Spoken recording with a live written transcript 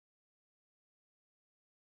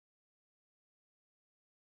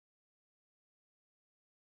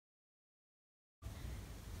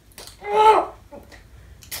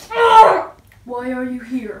Why are you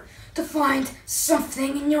here? To find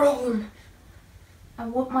something in your home.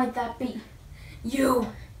 And what might that be? You.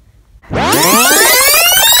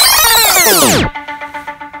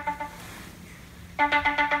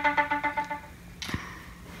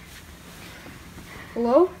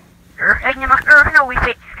 Hello?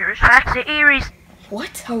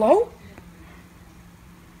 What? Hello?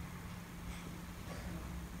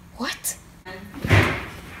 What?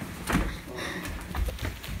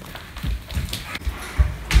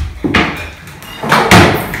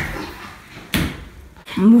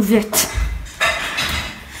 Move it.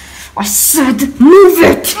 I said move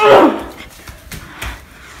it!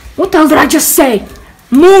 What the hell did I just say?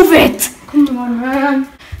 Move it! Come on, man.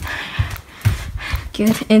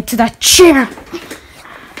 Get into that chair.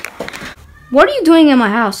 What are you doing in my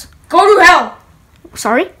house? Go to hell!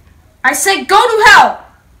 Sorry? I say go to hell!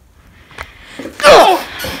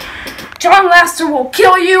 John Laster will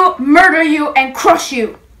kill you, murder you, and crush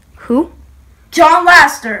you. Who? John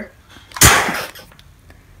Laster.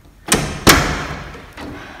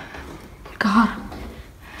 God.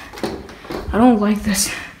 I don't like this.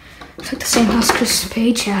 It's like the same house Chris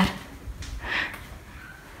Page had.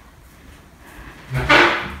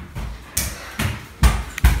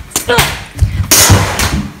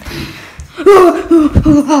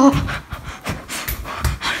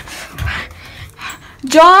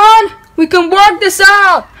 John, we can work this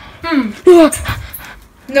out.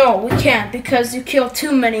 No, we can't because you killed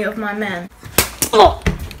too many of my men.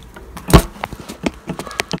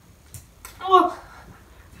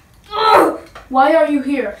 Why are you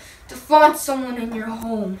here? To find someone in your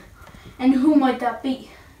home. And who might that be?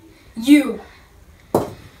 You.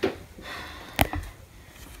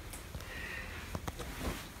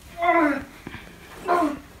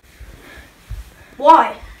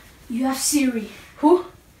 Why? You have Siri. Who?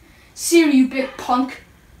 Siri, you big punk.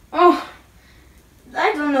 Oh,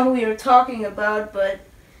 I don't know who you're talking about, but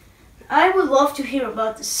I would love to hear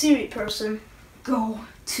about the Siri person. Go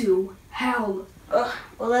to hell.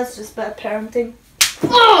 Well, that's just bad parenting.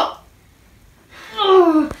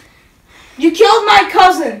 You killed my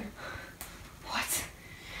cousin. What?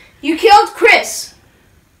 You killed Chris.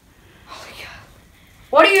 Oh my God.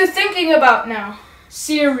 What are you thinking about now?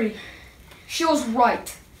 Siri. She was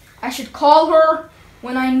right. I should call her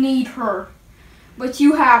when I need her. But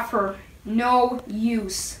you have her. No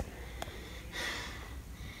use.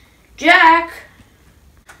 Jack.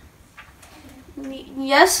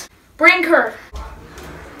 Yes? Bring her.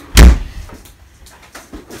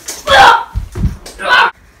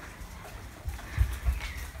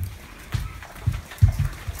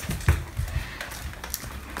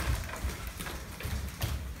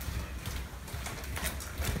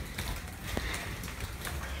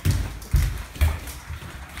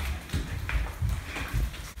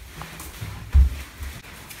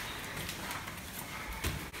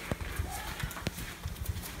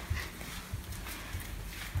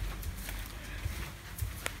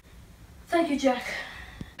 Thank you, Jack.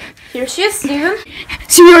 Here she is, Steven.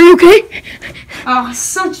 Siri, are you okay? Oh,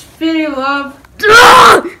 such pity, love.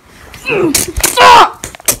 Why do you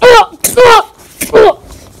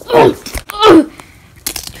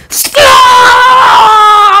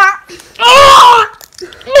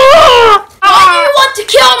want to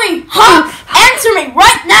kill me, huh? Answer me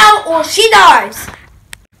right now or she dies.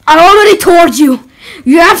 I already told you.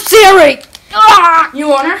 You have Siri. You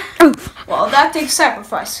want her? Well, that takes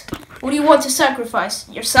sacrifice. What do you want to sacrifice?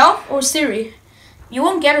 Yourself or Siri? You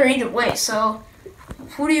won't get her either way, so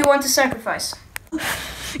who do you want to sacrifice?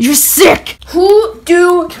 You're sick. Who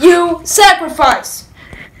do you sacrifice?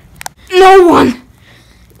 No one.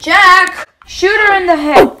 Jack, shoot her in the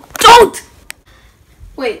head. Oh, don't.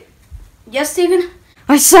 Wait, yes, Steven?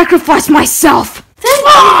 I sacrificed myself. Thank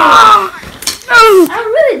you. I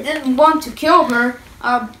really didn't want to kill her.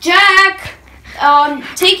 Jack,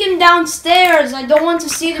 take him downstairs. I don't want to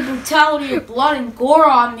see the brutality of blood and gore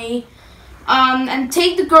on me. And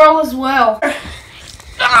take the girl as well.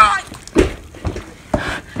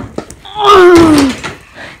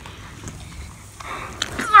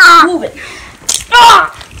 Move it.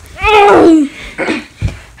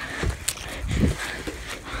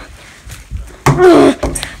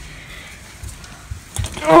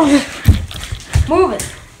 Move it.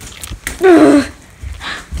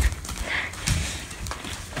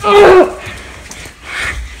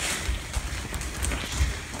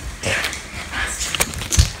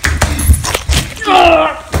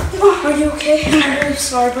 Are you okay? I'm really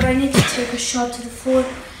sorry, but I need to take a shot to the fort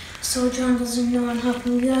so John doesn't know I'm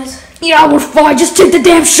helping you guys. Yeah, we're fine. Just take the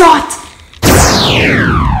damn shot.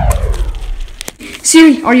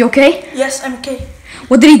 Siri, are you okay? Yes, I'm okay.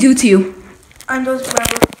 What did he do to you? I'm just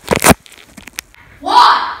remember.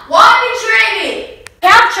 What? Why betray me?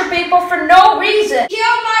 Capture people for no reason.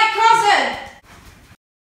 Kill my cousin.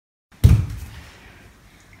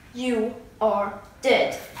 You are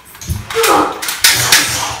dead.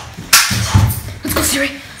 Let's go, Siri.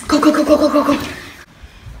 Go, go, go, go, go, go, go.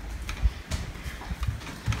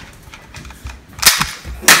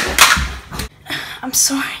 I'm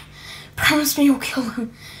sorry. Promise me you'll kill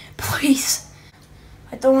him. Please.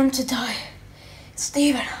 I don't want to die.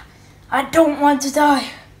 Steven, I don't want to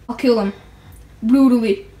die. I'll kill him.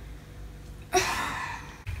 Brutally.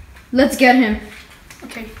 Let's get him.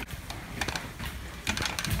 Okay.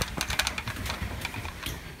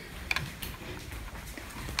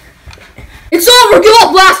 It's over! Give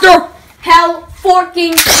up, Blaster! Hell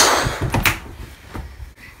forking.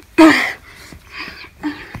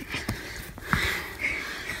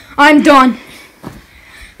 I'm done.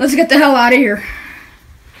 Let's get the hell out of here.